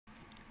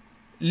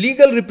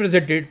legal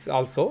representatives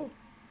also,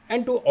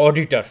 and to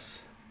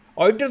auditors.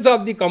 Auditors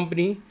of the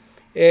company,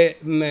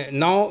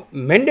 now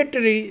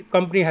mandatory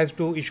company has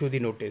to issue the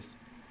notice.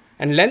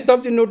 And length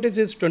of the notice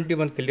is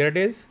 21 clear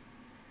days.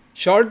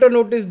 Shorter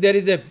notice, there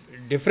is a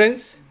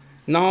difference.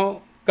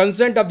 Now,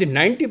 consent of the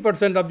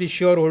 90% of the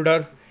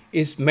shareholder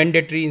is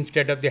mandatory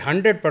instead of the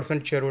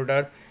 100%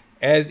 shareholder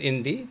as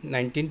in the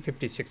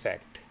 1956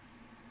 Act.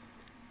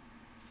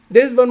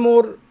 There is one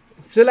more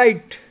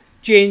slight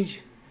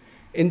change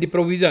in the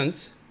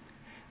provisions.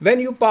 When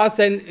you pass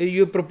and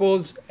you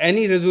propose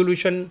any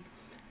resolution,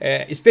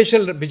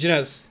 special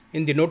business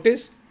in the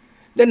notice,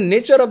 the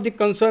nature of the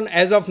concern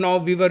as of now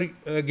we were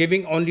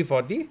giving only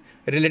for the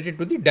related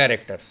to the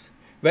directors,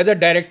 whether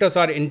directors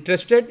are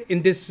interested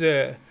in this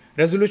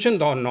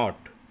resolution or not.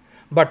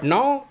 But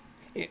now,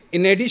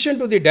 in addition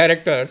to the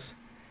directors,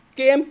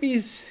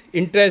 KMP's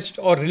interest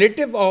or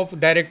relative of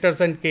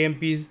directors and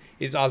KMPs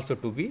is also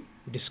to be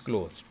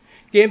disclosed.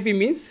 KMP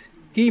means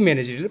key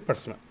managerial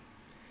personnel.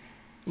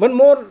 One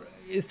more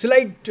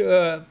slight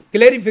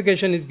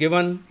clarification is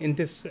given in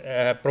this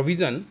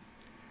provision.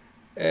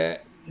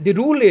 The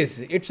rule is,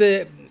 it's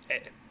a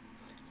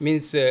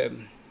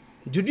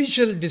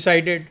judicial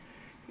decided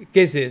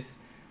cases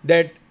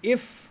that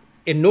if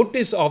a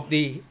notice of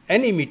the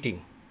any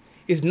meeting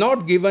is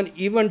not given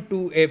even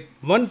to a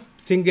one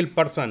single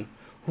person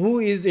who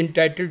is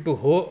entitled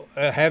to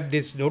have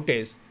this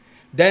notice,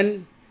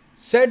 then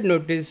said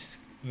notice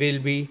will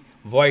be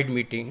void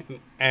meeting,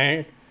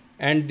 and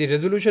the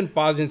resolution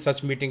passed in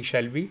such meeting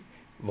shall be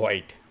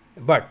void.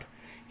 But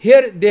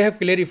here they have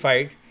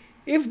clarified,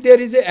 if there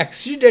is an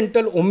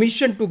accidental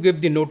omission to give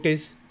the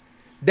notice,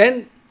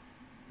 then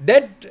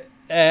that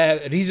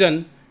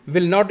reason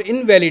will not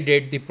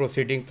invalidate the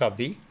proceedings of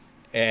the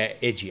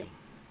AGM.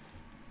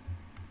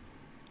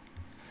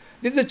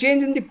 There is a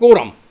change in the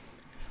quorum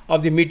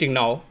of the meeting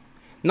now.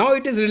 Now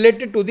it is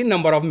related to the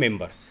number of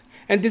members,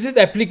 and this is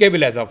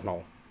applicable as of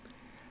now.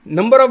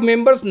 Number of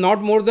members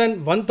not more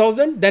than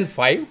 1,000, then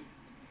 5.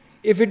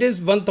 If it is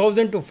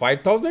 1,000 to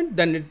 5,000,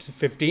 then it's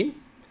 15.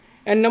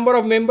 And number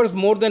of members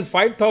more than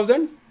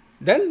 5,000,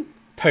 then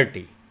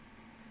 30.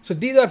 So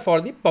these are for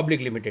the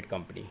public limited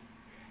company.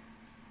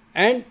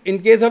 And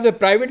in case of a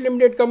private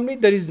limited company,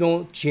 there is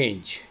no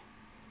change.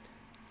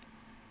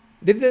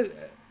 There is a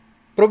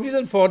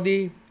provision for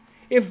the,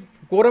 if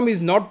quorum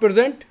is not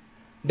present,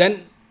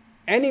 then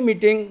any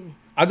meeting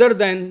other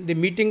than the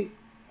meeting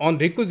on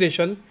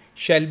requisition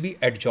shall be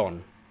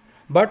adjourned.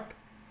 But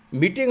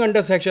meeting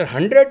under section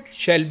 100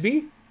 shall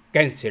be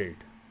cancelled.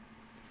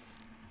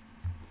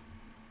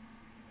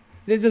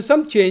 There is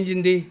some change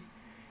in the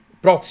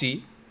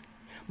proxy,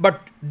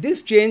 but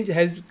this change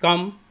has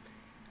come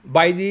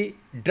by the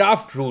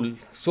draft rule,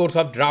 source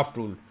of draft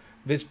rule,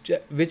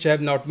 which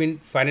have not been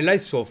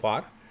finalized so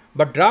far.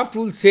 But draft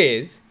rule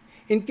says,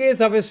 in case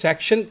of a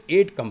section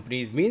 8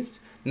 companies, means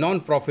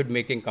non-profit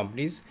making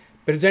companies,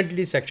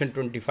 presently section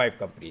 25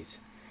 companies.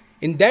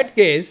 In that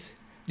case,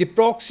 the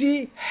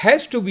proxy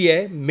has to be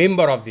a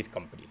member of the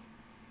company.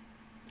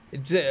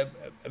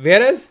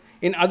 Whereas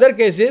in other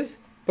cases,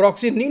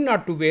 proxy need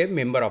not to be a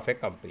member of a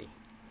company.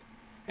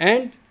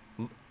 And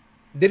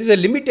there is a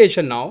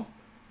limitation now.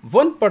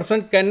 One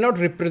person cannot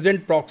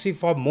represent proxy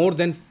for more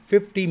than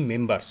 50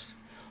 members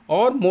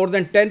or more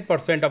than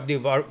 10% of the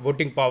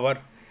voting power.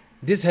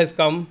 This has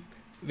come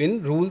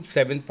in rule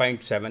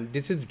 7.7.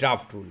 This is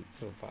draft rule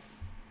so far.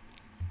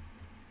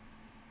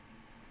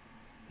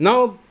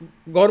 Now,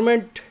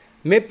 government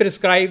may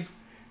prescribe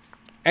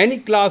any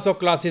class or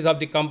classes of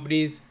the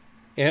companies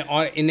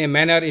or in a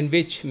manner in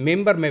which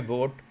member may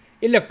vote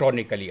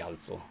electronically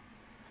also.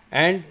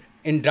 And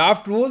in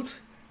draft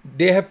rules,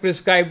 they have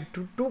prescribed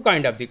two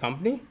kinds of the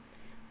company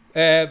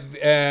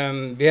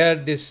where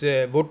this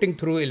voting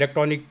through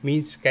electronic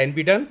means can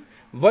be done.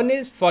 One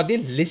is for the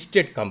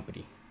listed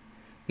company.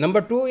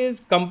 Number 2 is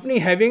company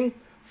having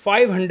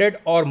 500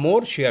 or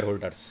more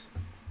shareholders.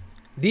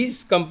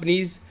 These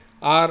companies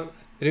are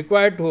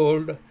required to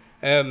hold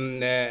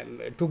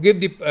to give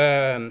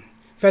the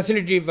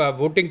facility for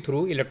voting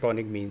through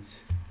electronic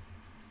means.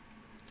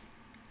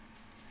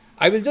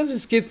 I will just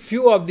skip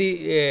few of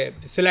the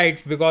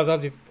slides because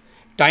of the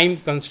time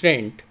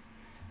constraint,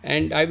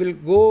 and I will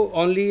go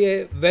only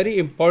a very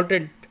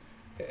important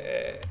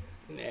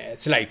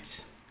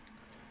slides.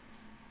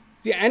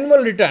 The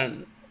annual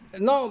return.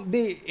 Now,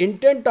 the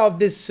intent of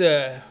this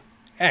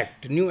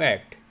new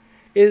act,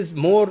 is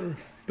more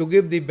to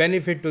give the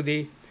benefit to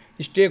the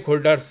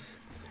stakeholders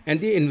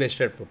and the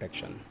investor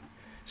protection.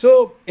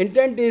 So,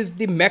 intent is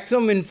the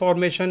maximum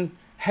information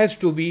has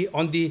to be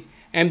on the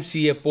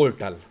MCA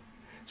portal.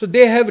 So,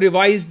 they have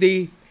revised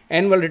the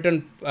annual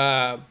return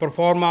pro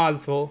forma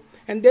also,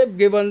 and they have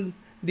given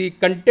the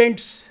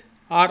contents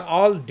are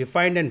all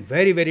defined and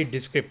very, very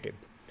descriptive.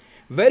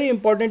 Very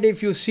important,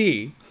 if you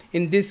see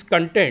in these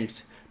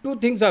contents, two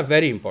things are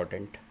very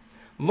important.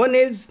 One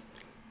is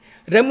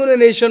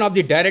remuneration of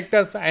the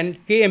directors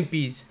and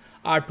KMPs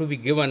are to be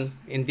given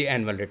in the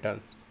annual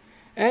return.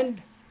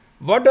 And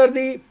what are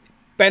the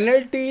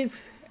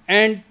penalties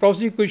and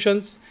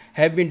prosecutions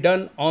have been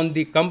done on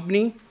the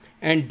company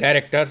and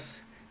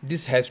directors,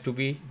 this has to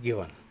be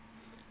given.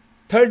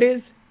 Third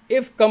is,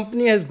 if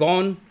company has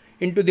gone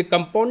into the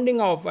compounding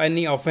of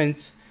any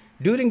offense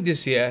during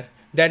this year,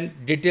 then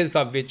details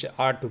of which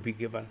are to be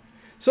given.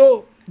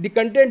 So the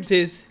content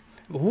says,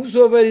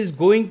 whosoever is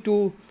going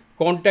to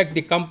contact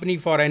the company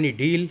for any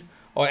deal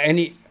or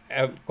any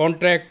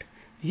contract,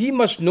 he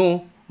must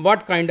know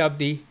what kind of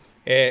the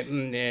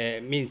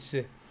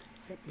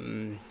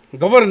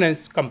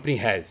governance company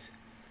has.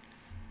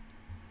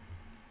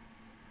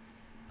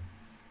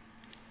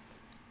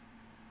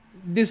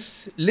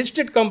 This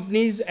listed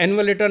company's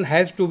annual return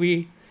has to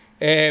be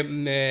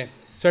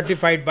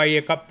certified by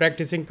a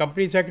practicing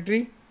company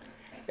secretary.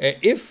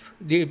 If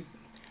the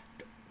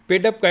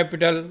paid up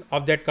capital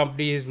of that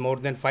company is more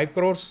than 5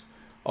 crores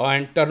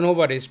and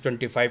turnover is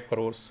 25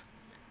 crores.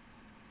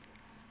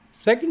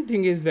 Second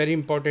thing is very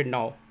important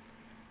now.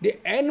 The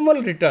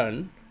annual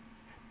return,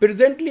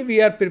 presently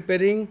we are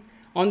preparing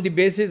on the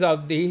basis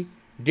of the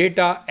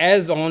data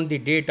as on the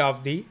date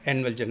of the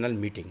annual general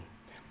meeting.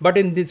 But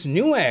in this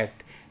new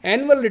act,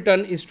 annual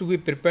return is to be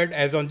prepared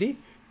as on the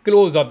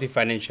close of the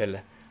financial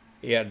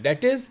year,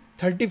 that is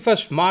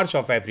 31st March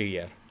of every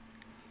year.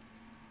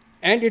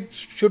 And it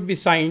should be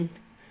signed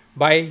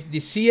by the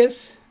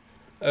CS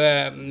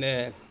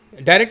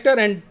director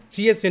and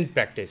CS in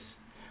practice.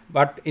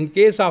 But in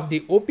case of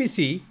the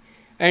OPC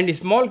and a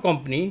small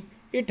company,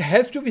 it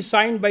has to be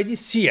signed by the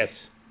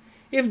CS.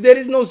 If there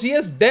is no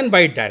CS, then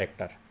by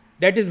director.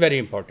 That is very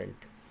important.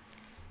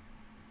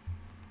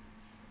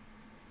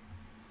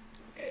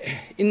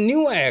 In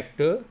new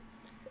act,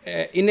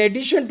 in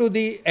addition to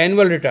the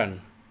annual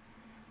return,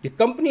 the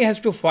company has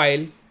to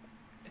file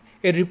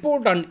a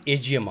report on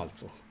AGM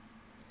also.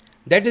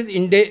 That is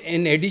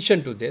in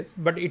addition to this,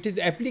 but it is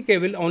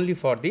applicable only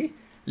for the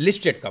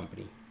listed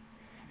company.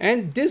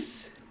 And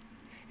this,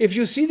 if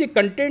you see the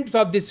contents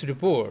of this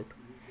report,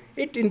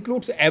 it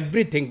includes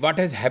everything what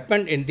has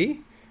happened in the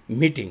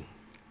meeting.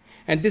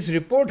 And this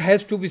report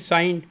has to be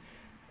signed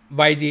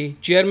by the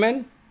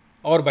chairman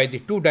or by the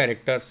two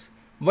directors.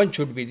 One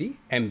should be the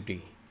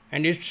MD.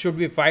 And it should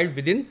be filed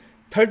within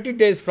 30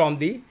 days from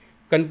the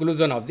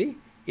conclusion of the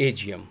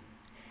AGM.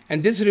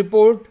 And this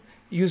report,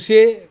 you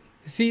see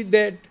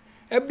that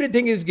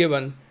everything is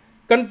given.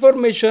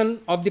 Confirmation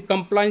of the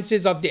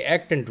compliances of the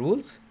Act and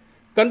rules,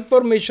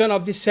 confirmation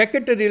of the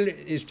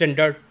secretarial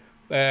standard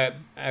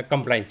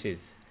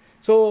compliances.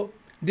 So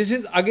this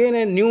is again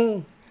a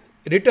new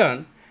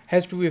return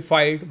has to be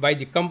filed by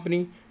the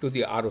company to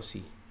the ROC.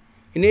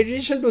 In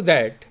addition to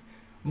that,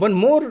 one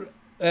more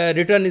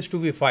return is to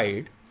be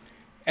filed.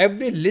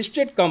 Every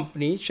listed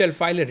company shall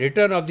file a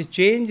return of the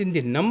change in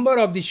the number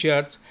of the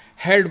shares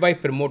held by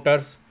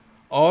promoters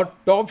or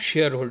top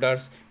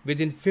shareholders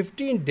within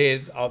 15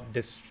 days of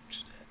this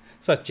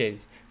such change.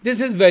 This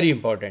is very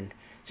important.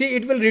 See,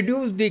 it will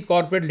reduce the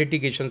corporate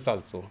litigations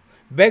also,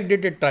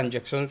 backdated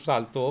transactions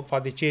also for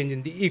the change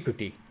in the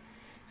equity.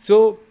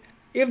 So,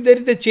 if there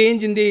is a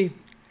change in the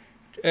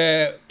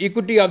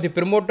equity of the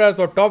promoters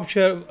or top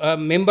share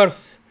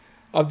members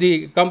of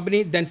the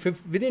company, then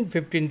within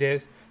 15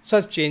 days,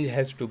 such change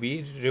has to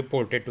be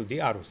reported to the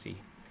ROC.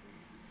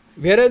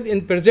 Whereas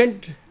in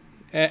present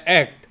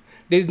Act,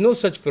 there is no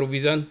such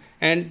provision,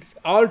 and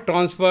all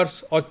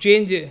transfers or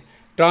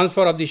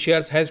transfer of the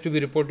shares has to be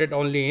reported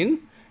only in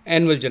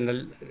annual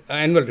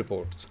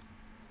reports.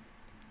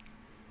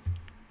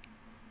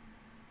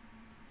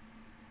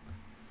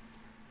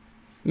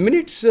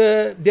 Minutes,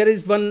 there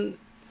is one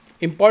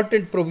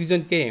important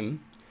provision came,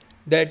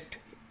 that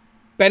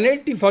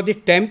penalty for the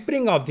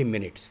tampering of the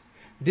minutes.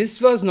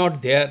 This was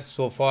not there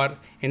so far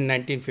in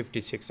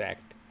 1956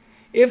 Act.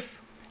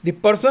 If the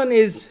person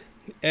is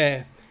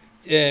a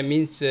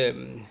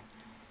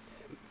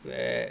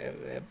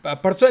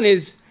person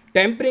is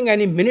tampering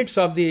any minutes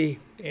of the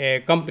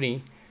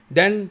company,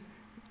 then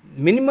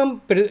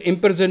minimum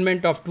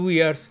imprisonment of 2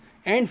 years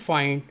and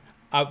fine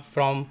up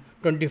from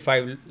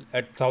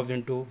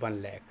 25,000 to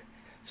 1 lakh.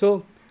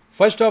 So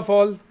first of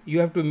all, you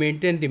have to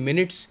maintain the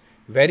minutes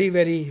very,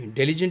 very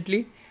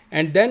diligently,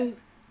 and then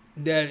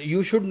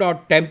you should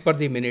not tamper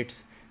the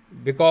minutes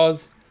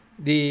because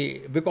of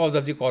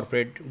the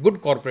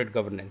good corporate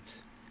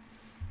governance.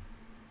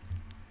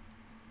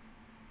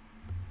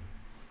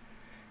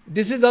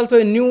 This is also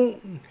a new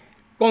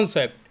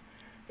concept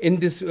in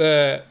this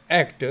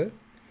Act.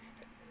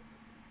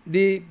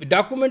 The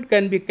document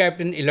can be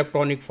kept in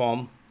electronic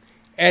form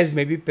as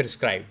may be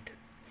prescribed.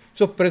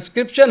 So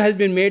prescription has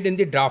been made in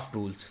the draft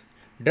rules.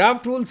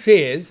 Draft rule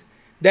says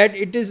that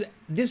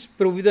this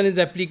provision is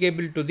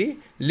applicable to the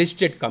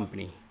listed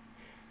company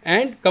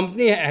and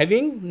company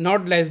having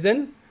not less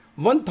than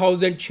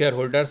 1,000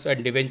 shareholders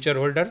and debenture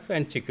holders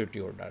and security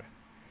holder.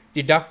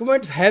 The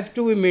documents have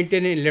to be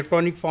maintained in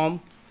electronic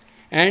form,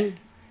 and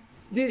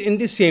in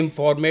the same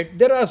format.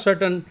 There are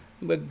certain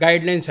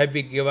guidelines have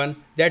been given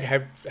that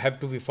have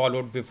to be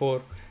followed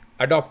before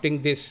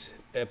adopting this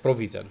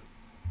provision.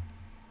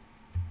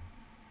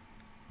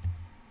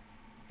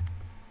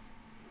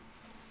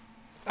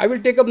 I will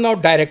take up now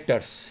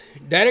directors.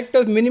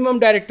 Minimum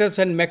directors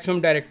and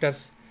maximum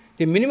directors.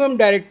 The minimum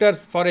directors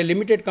for a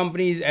limited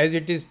company is as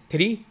it is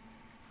 3,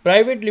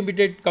 private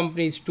limited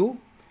company is 2,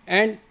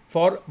 and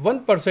for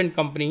 1%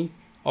 company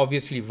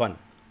obviously 1.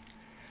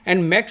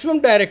 And maximum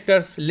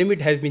directors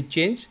limit has been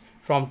changed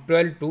from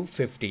 12 to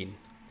 15.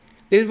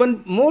 There is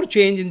one more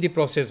change in the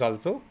process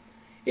also.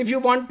 If you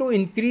want to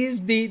increase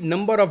the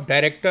number of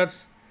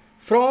directors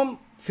from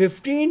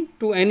 15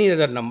 to any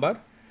other number,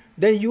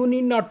 then you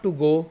need not to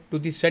go to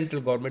the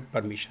central government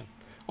permission.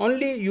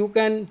 Only you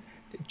can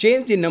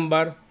change the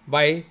number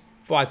by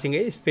passing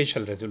a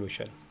special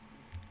resolution.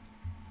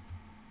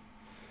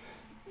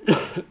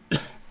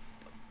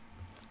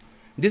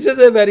 This is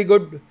a very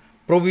good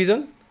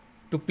provision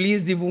to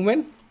please the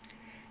women.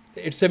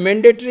 It's a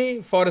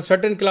mandatory for a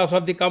certain class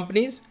of the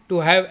companies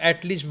to have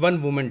at least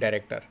one woman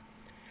director.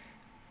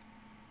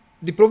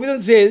 The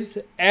provision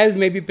says, as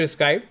may be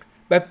prescribed,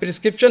 but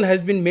prescription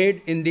has been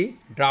made in the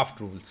draft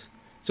rules.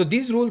 So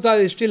these rules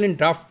are still in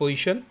draft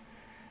position,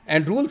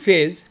 and rule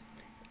says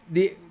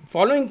the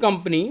following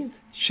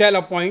companies shall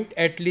appoint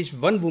at least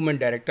one woman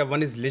director.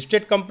 One is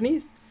listed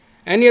companies,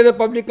 any other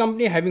public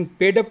company having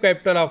paid up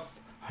capital of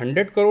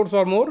 100 crores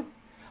or more,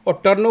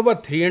 or turnover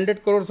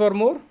 300 crores or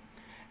more,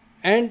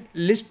 and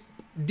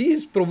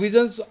these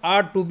provisions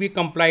are to be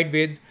complied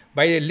with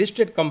by a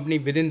listed company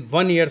within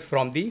 1 year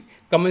from the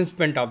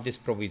commencement of this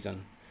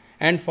provision.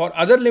 And for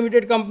other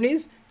limited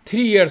companies, 3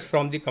 years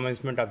from the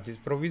commencement of this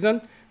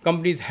provision,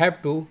 companies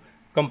have to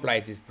comply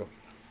this provision.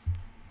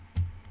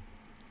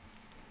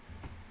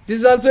 This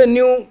is also a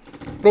new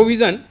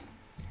provision,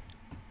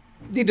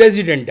 the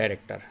resident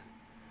director.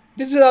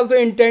 This is also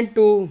intent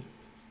to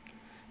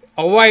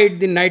avoid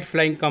the night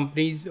flying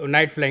companies or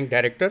night flying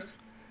directors.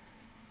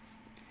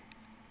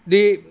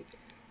 The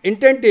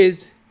intent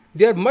is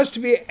there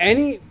must be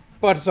any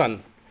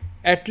person,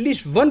 at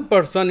least one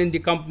person in the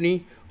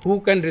company who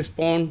can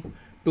respond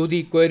to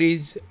the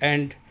queries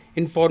and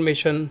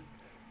information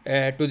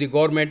to the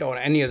government or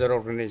any other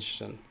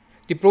organization.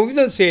 The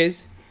provision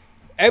says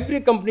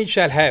every company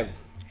shall have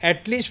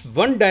at least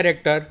one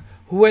director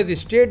who has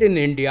stayed in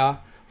India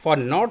for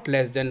not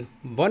less than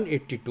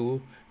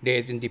 182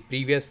 days in the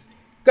previous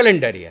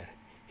calendar year.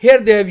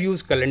 Here they have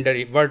used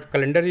word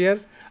calendar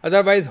year,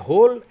 otherwise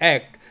whole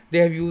act they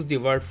have used the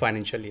word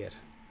financial year.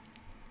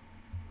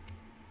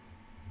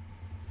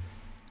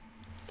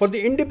 For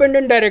the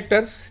independent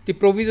directors, the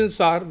provisions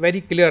are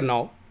very clear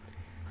now.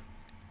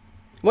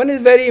 One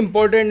is very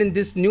important in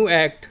this new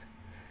act.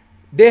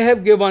 They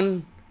have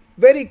given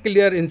very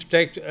clear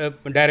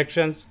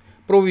directions,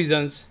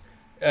 provisions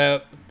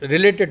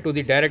related to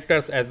the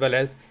directors as well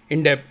as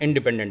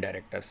independent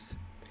directors.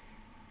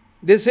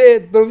 This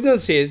provision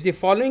says the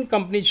following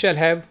companies shall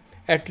have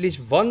at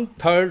least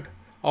 1/3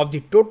 of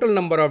the total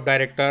number of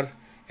directors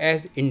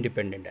as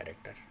independent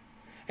director.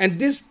 And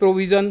this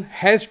provision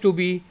has to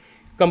be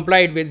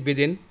complied with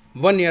within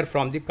 1 year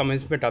from the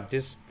commencement of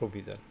this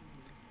provision.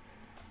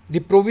 The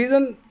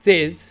provision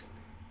says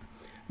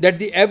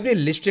that every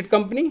listed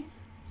company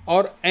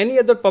or any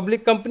other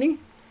public company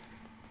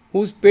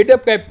whose paid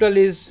up capital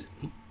is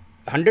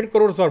 100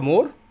 crores or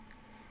more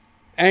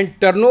and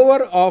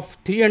turnover of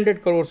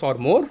 300 crores or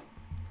more,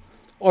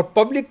 or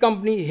public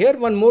company, here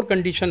one more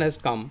condition has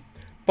come,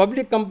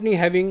 public company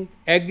having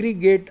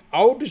aggregate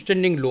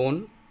outstanding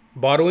loan,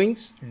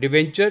 borrowings,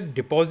 debenture,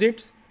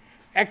 deposits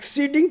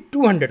exceeding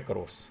 200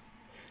 crores.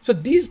 So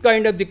these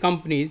kind of the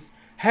companies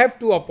have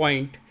to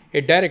appoint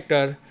a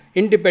director,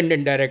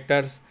 independent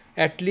directors,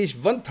 at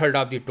least 1/3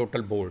 of the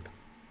total board.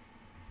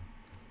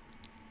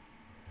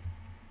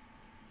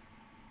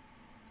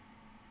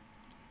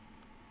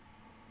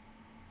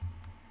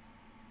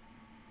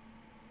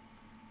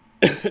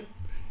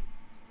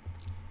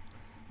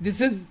 This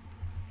is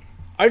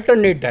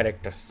alternate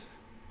directors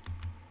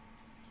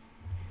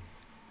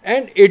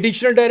and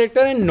additional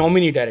director and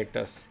nominee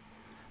directors.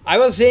 I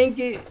was saying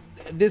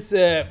that this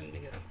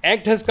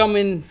act has come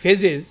in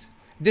phases.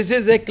 This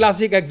is a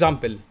classic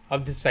example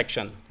of this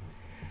section.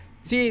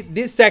 See,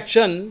 this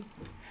section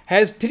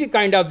has 3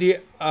 kinds of the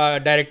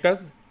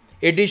directors: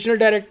 additional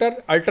director,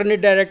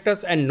 alternate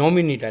directors, and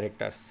nominee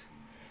directors.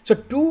 So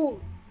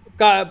 2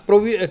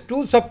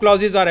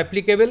 sub-clauses are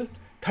applicable,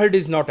 third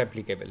is not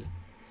applicable.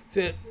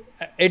 So,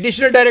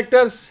 additional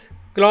directors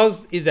clause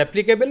is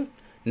applicable,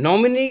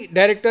 nominee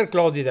director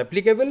clause is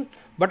applicable,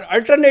 but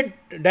alternate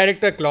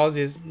director clause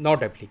is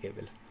not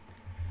applicable.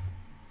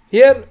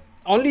 Here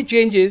only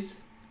change is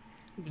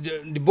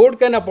the board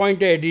can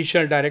appoint an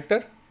additional director,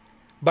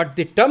 but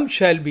the term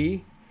shall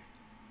be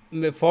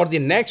for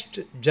the next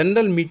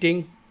general meeting,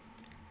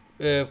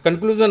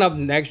 conclusion of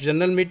next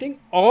general meeting,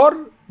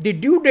 or the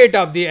due date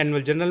of the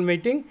annual general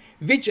meeting,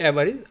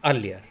 whichever is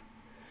earlier.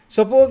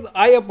 Suppose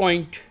I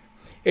appoint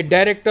a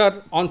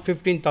director on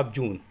 15th of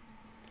June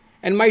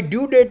and my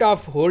due date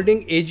of holding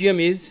AGM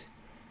is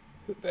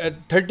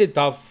 30th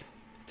of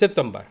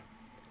September,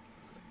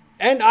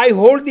 and I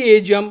hold the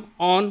AGM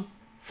on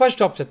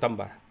 1st of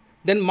September,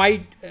 then my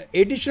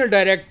additional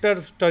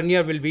director's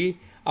tenure will be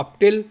up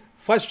till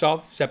 1st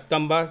of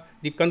September,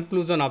 the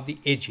conclusion of the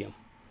AGM,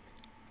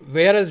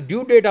 whereas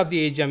due date of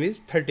the AGM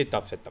is 30th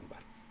of September.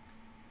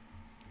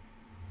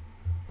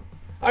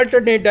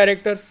 Alternate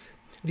directors,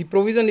 the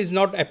provision is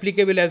not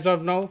applicable as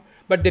of now,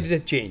 but there is a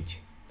change.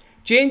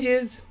 Change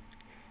is,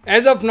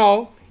 as of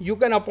now, you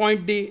can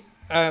appoint the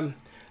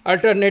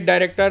alternate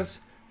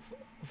directors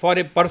for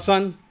a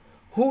person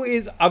who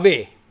is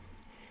away,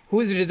 who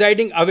is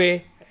residing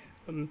away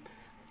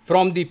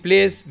from the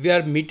place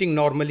where meeting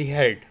normally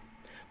held.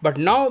 But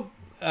now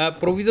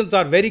provisions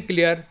are very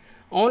clear,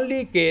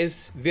 only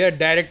case where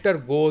director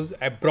goes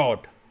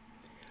abroad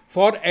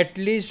for at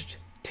least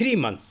 3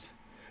 months,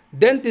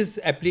 then this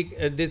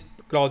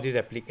clause is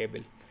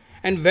applicable.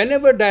 And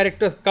whenever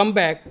directors come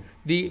back,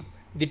 the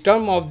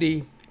term of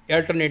the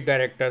alternate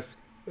directors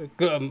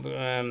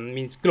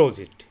means close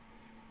it.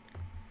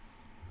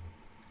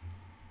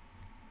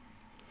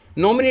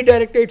 Nominee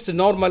director, it's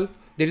normal,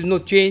 there is no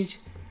change.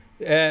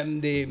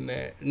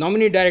 The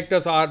nominee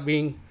directors are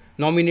being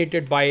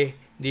nominated by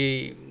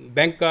the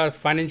bankers,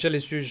 financial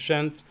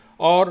institutions,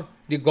 or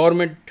the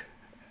government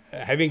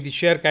having the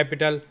share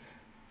capital.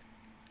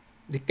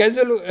 The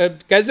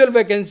casual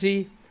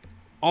vacancy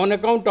on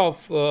account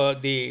of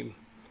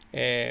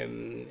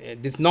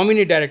this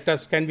nominee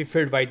directors can be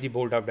filled by the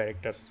board of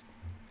directors.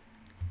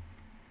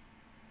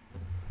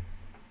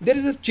 There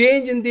is a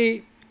change in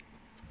the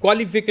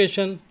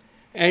qualification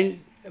and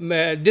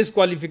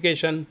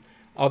disqualification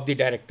of the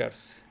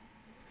directors.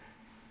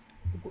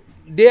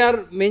 They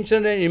are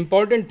mentioned, an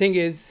important thing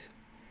is,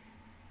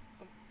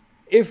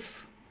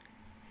 if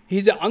he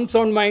is an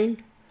unsound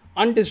mind,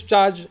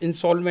 undischarged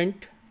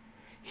insolvent,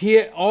 he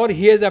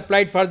has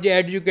applied for the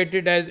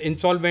adjudicated as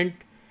insolvent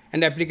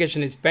and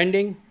application is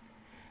pending,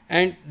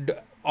 and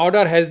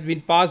order has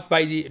been passed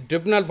by the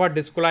tribunal for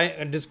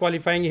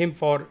disqualifying him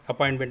for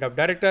appointment of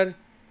director,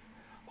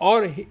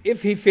 or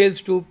if he fails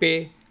to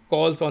pay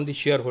calls on the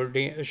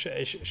shareholding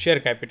share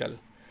capital.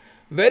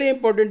 Very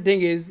important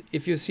thing is,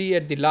 if you see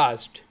at the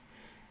last,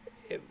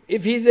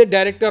 if he is a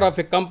director of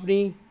a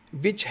company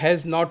which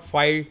has not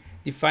filed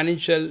the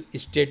financial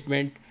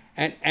statement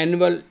and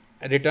annual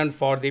return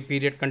for the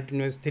period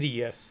continuous 3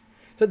 years.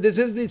 So this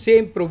is the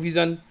same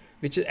provision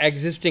which is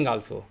existing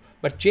also.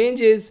 But change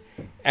is,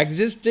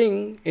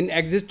 existing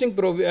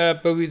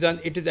provision,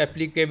 it is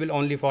applicable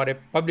only for a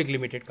public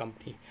limited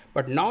company.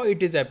 But now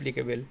it is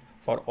applicable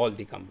for all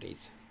the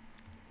companies.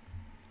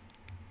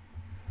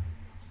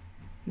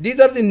 These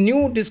are the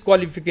new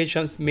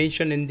disqualifications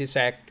mentioned in this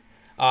act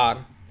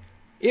are,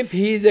 if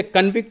he is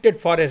convicted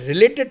for a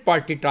related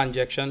party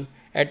transaction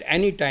at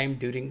any time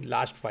during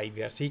last 5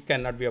 years, he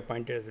cannot be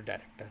appointed as a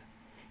director.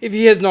 If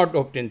he has not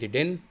obtained the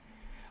DIN,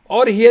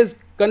 or he is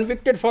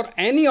convicted for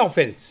any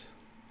offence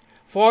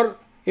for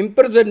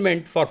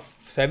imprisonment for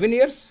 7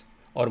 years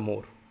or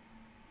more,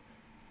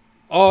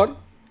 or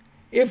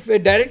if a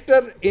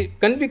director is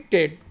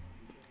convicted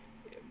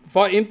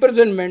for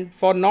imprisonment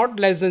for not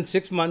less than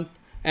 6 months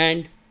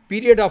and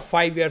period of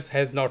 5 years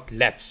has not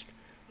lapsed,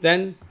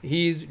 then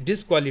he is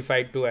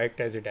disqualified to act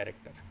as a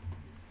director.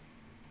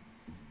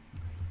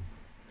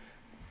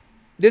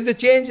 There is a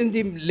change in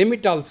the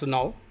limit also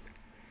now.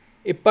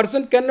 A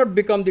person cannot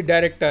become the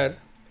director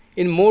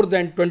in more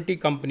than 20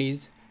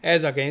 companies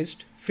as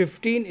against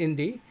 15 in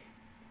the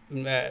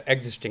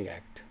existing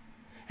act.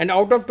 And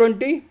out of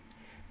 20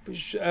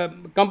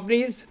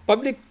 companies,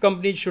 public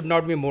companies should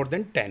not be more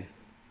than 10.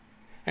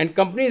 And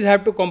companies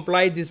have to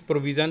comply this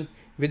provision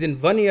within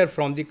 1 year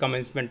from the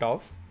commencement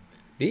of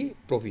the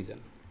provision.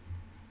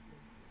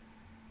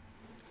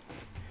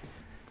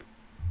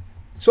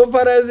 So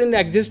far as in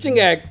existing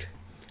act,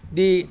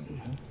 the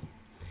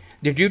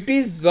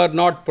duties were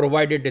not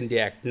provided in the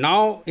act.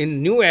 Now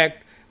in new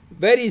act,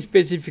 very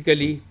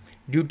specifically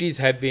duties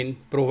have been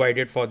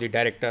provided for the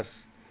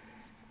directors.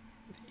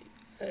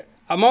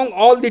 Among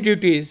all the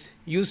duties,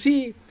 you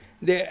see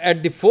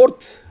at the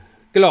 4th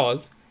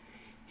clause,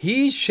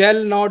 he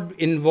shall not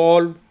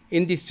involve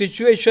in the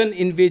situation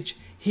in which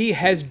he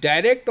has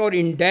direct or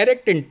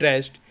indirect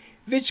interest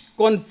which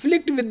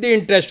conflict with the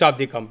interest of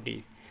the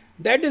company.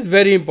 That is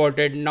very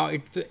important. Now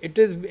it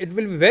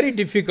will be very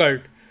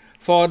difficult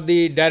for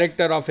the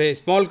director of a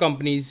small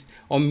companies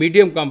or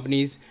medium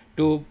companies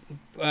to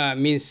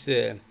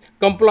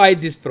comply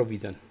this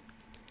provision.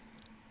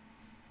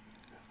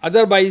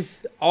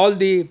 Otherwise, all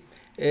the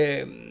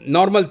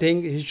normal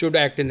thing, he should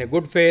act in a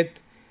good faith.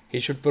 He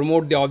should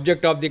promote the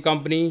object of the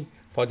company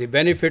for the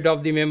benefit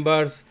of the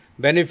members,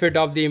 benefit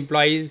of the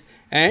employees,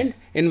 and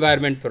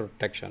environment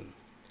protection.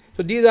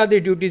 So these are the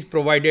duties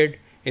provided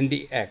in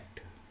the act.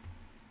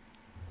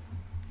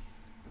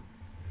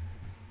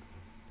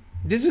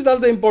 This is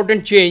also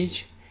important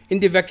change in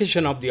the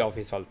vacation of the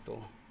office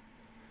also.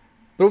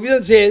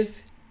 Provision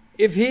says,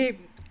 if he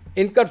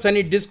incurs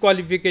any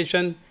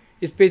disqualification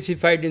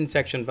specified in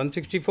section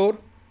 164,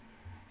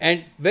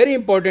 and very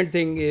important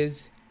thing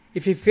is,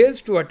 if he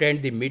fails to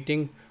attend the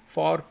meeting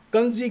for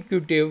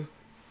consecutive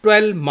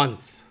 12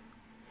 months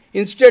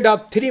instead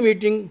of 3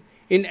 meetings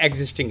in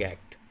existing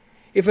act.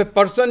 If a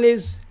person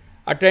is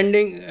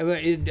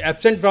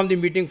absent from the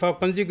meeting for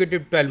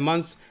consecutive 12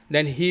 months,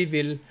 then he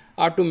will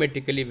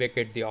automatically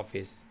vacate the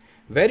office.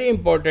 Very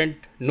important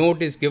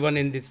note is given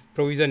in this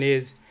provision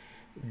is,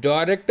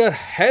 director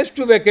has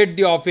to vacate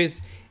the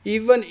office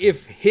even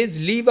if his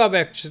leave of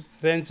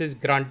absence is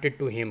granted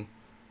to him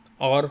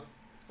or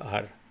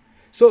her.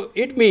 So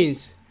it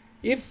means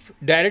if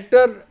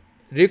director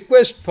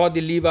requests for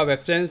the leave of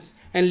absence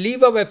and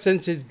leave of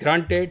absence is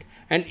granted,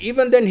 and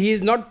even then he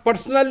is not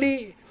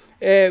personally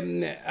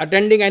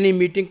attending any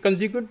meeting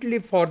consecutively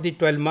for the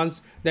 12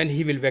 months, then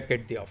he will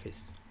vacate the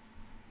office.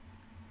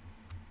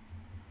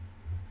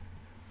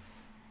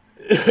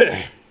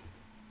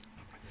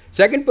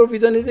 Second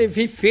provision is if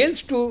he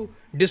fails to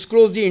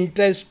disclose the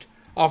interest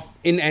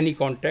in any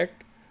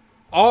contract,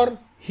 or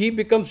he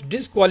becomes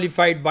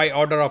disqualified by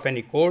order of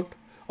any court,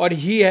 or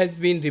he has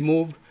been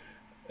removed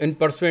in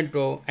pursuant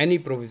to any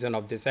provision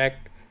of this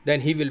act,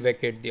 then he will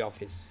vacate the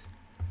office.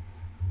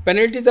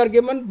 Penalties are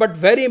given, but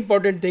very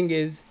important thing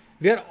is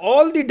where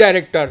all the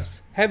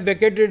directors have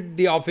vacated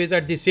the office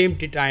at the same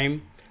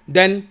time,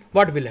 then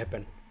what will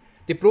happen?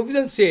 The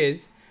provision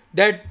says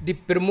that the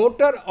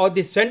promoter or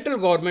the central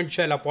government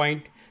shall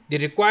appoint the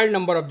required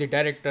number of the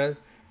directors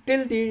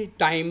till the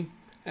time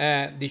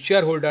the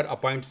shareholder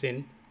appoints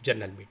in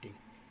general meeting.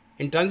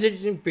 In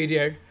transition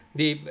period,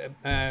 the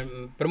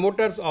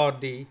promoters or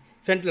the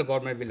central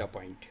government will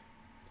appoint.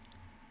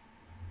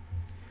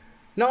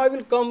 Now I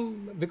will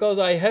come, because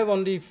I have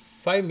only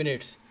 5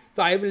 minutes,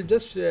 so I will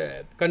just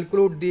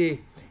conclude the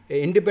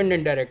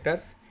independent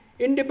directors.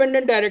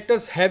 Independent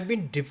directors have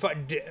been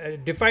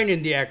defined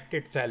in the act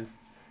itself.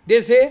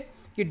 They say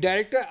that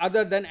director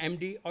other than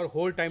MD or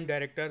whole-time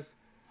directors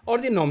or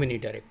the nominee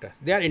directors,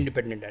 they are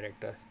independent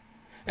directors.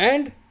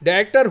 And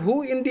director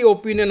who in the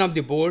opinion of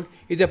the board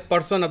is a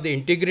person of the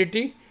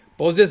integrity,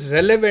 possesses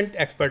relevant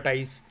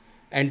expertise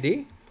and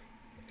the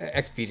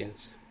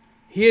experience.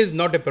 He is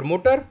not a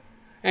promoter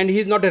and he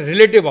is not a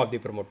relative of the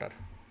promoter.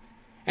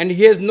 And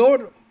he has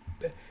no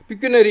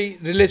pecuniary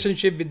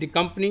relationship with the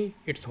company,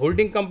 its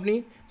holding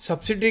company,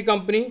 subsidiary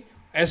company,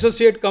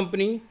 associate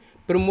company,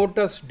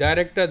 promoters,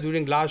 director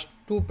during last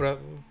 2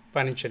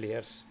 financial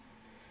years.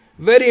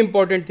 Very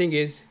important thing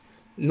is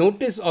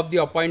notice of the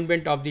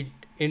appointment of the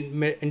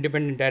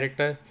independent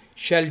director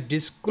shall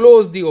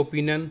disclose the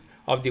opinion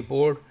of the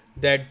board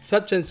that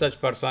such and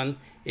such person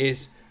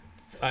is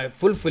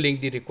fulfilling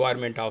the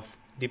requirement of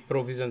the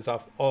provisions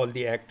of all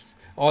the acts,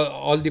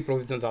 all the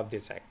provisions of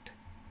this act.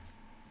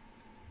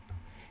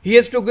 He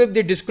has to give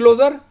the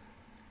disclosure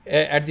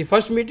at the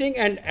first meeting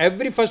and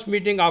every first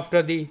meeting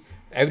after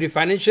every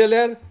financial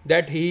year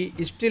that he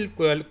still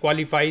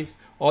qualifies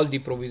all the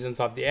provisions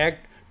of the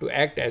act to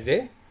act as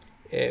a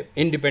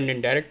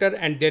independent director,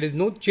 and there is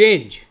no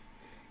change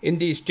in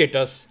the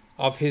status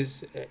of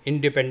his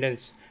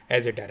independence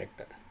as a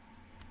director.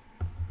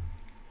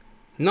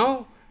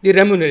 Now the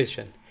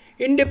remuneration.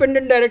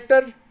 Independent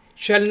director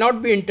shall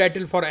not be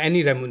entitled for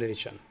any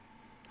remuneration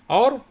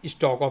or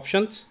stock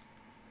options,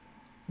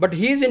 but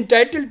he is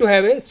entitled to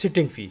have a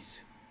sitting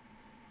fees.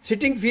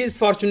 Sitting fees,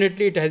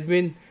 fortunately, it has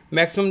been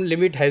maximum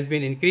limit has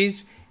been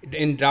increased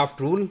in draft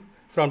rule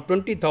from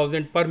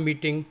 20,000 per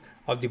meeting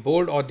of the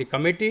board or the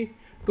committee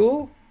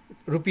to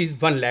rupees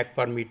 1 lakh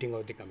per meeting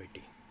of the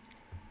committee.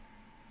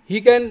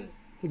 He can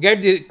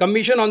get the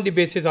commission on the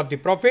basis of the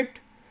profit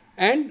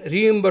and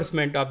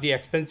reimbursement of the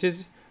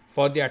expenses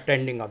for the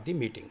attending of the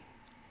meeting.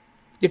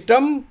 The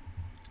term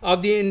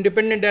of the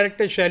independent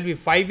director shall be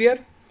 5 years,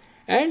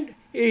 and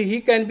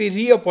he can be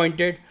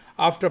reappointed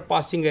after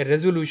passing a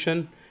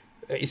resolution,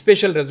 a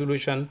special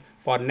resolution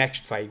for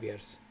next 5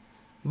 years.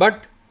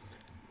 But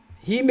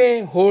he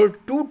may hold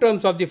 2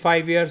 terms of the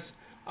 5 years,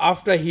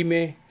 after he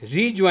may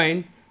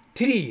rejoin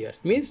 3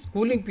 years, means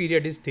cooling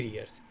period is 3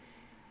 years.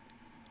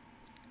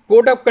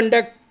 Code of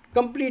conduct,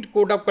 complete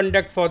code of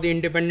conduct for the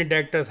independent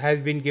directors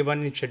has been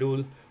given in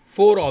schedule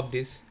 4 of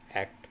this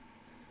act.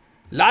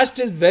 Last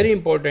is very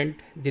important.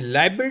 The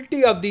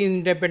liability of the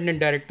independent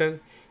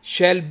director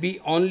shall be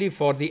only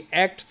for the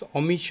acts,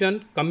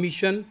 omission,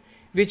 commission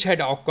which had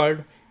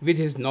occurred with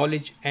his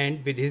knowledge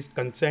and with his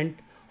consent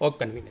or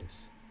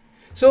convenience.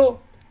 So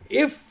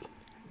if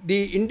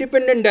the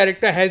independent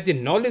director has the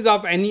knowledge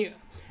of any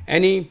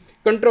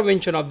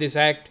contravention of this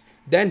act,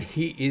 then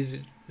he is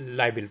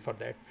liable for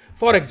that.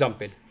 For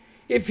example,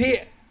 if he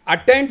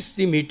attends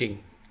the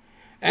meeting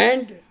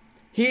and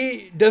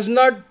he does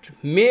not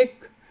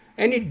make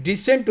any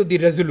dissent to the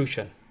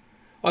resolution,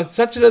 or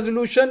such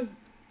resolution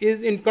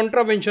is in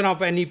contravention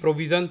of any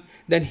provision,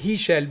 then he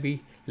shall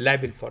be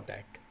liable for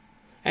that.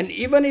 And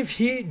even if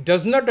he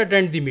does not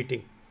attend the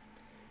meeting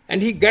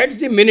and he gets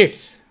the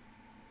minutes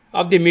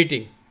of the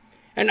meeting,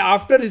 and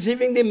after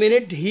receiving the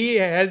minute he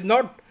has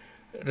not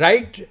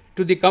right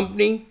to the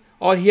company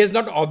or he has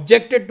not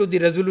objected to the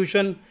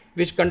resolution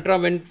which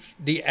contravenes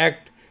the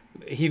act,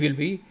 he will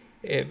be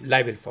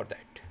liable for that.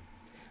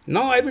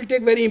 Now I will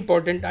take very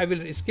important, I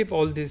will skip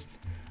all this,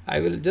 I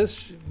will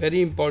just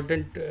very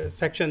important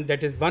section,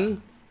 that is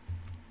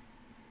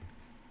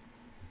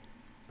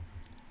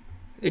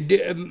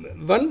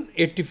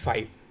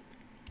 185.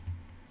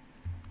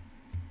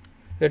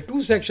 The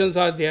 2 sections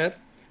are there,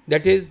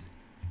 that is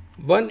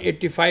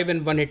 185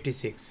 and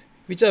 186,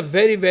 which are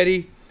very,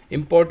 very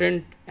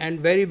important and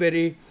very,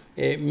 very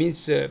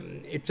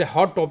it's a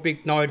hot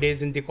topic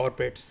nowadays in the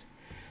corporates.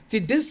 See,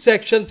 this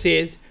section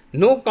says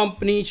no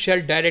company shall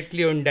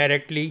directly or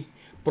indirectly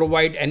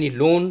provide any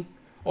loan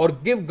or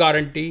give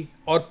guarantee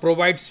or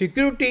provide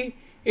security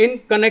in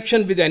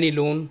connection with any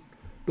loan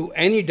to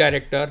any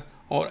director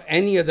or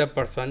any other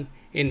person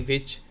in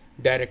which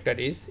director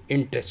is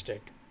interested.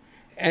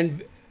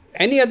 And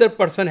any other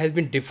person has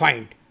been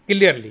defined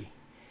clearly.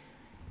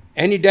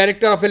 Any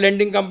director of a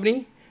lending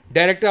company,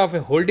 director of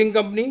a holding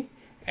company,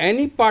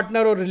 any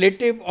partner or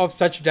relative of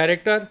such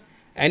director,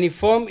 any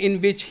firm in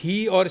which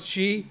he or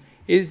she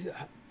is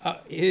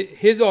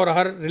his or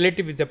her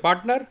relative is a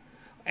partner,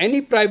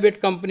 any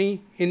private company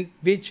in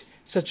which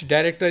such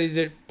director is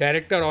a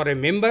director or a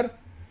member,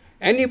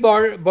 any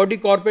body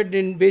corporate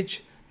in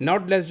which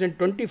not less than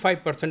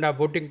 25% of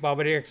voting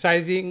power is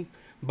exercising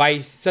by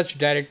such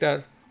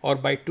director or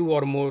by two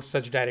or more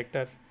such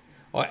director,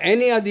 or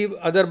any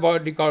other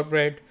body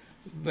corporate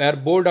where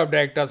board of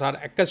directors are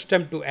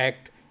accustomed to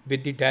act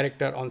with the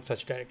director on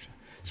such direction.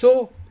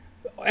 So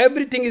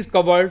everything is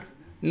covered.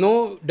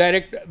 No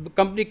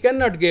company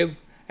cannot give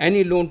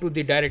any loan to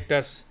the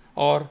directors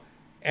or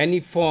any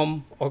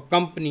firm or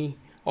company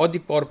or the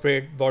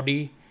corporate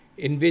body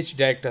in which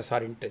directors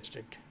are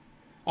interested.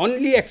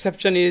 Only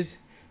exception is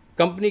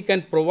company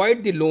can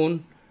provide the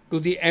loan to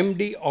the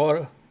MD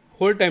or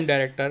whole-time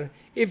director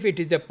if it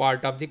is a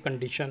part of the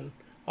condition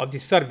of the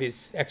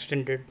service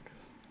extended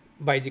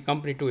by the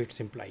company to its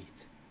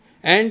employees.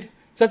 And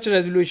such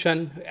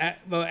resolution,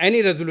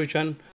 any resolution